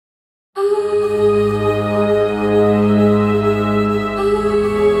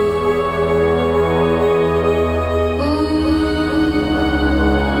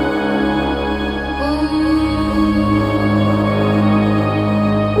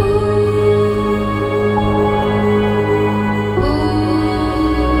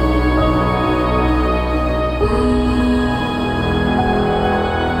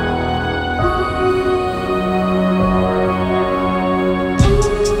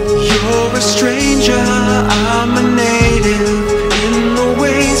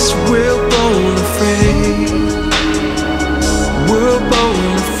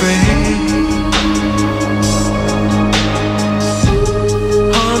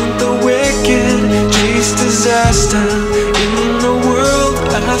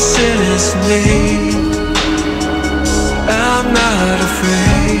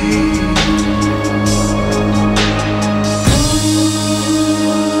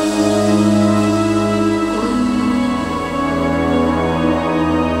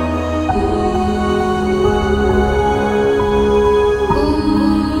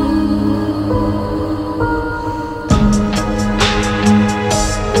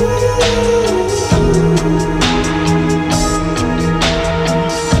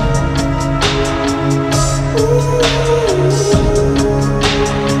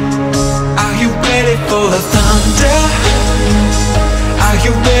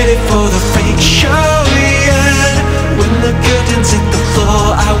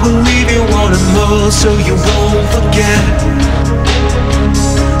So you won't forget.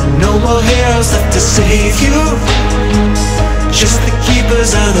 No more heroes left to save you, just the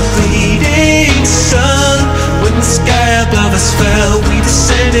keepers of the bleeding sun. When the sky above us fell, we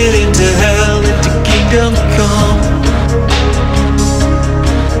descended into hell, into kingdom come.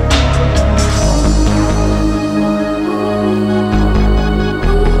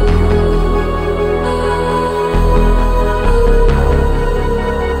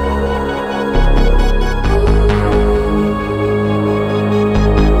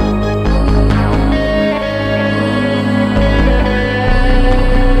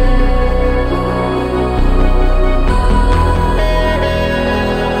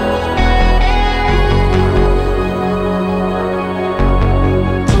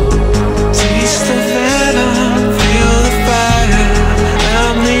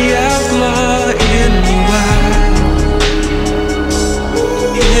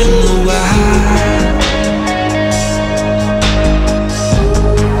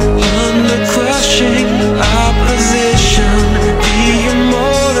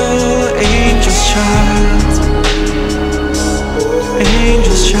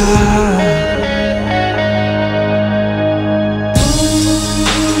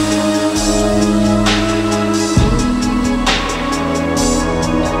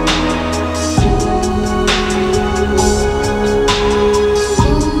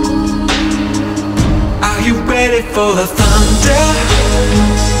 For the thunder,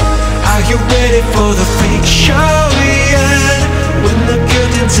 are you ready for the freak show? Yeah. When the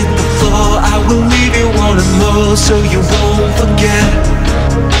curtains hit the floor, I will leave you wanting more, so you won't forget.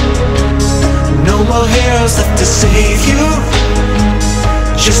 No more heroes left to save you,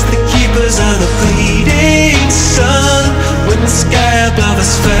 just the keepers of the bleeding sun. When the sky above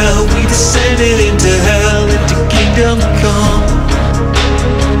us fell, we descended into hell, into kingdom come.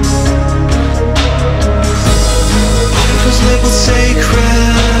 Labeled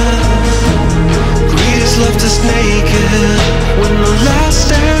sacred, greed has left us naked. When the last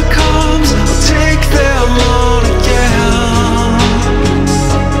day comes, I'll take them on again.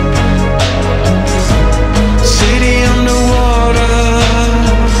 City underwater,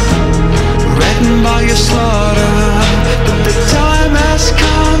 reddened by your slaughter, but the time has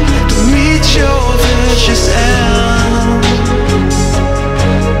come to meet your vicious end.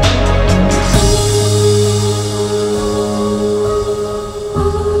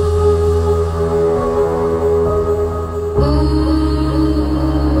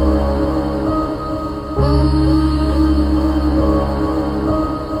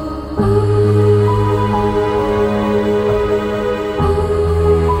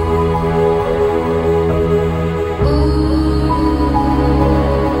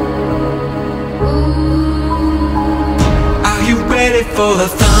 For the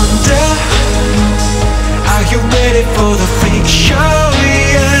thunder, are you ready for the freak show?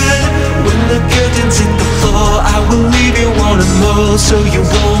 Yeah. When the curtains hit the floor, I will leave you wanting more, so you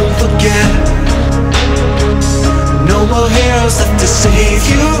won't forget. No more heroes left to save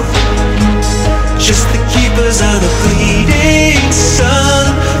you, just the keepers of the bleeding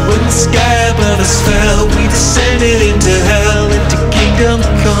sun. When the sky above us fell, we descended into hell, into kingdom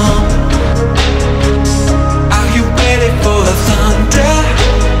come.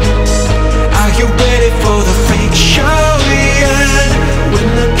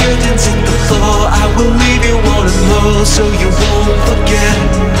 know so you won't forget.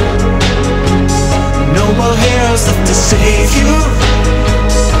 No more heroes left to save you,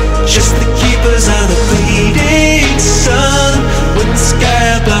 just the keepers of the bleeding sun. When the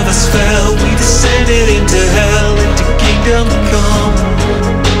sky above us fell, we descended into hell.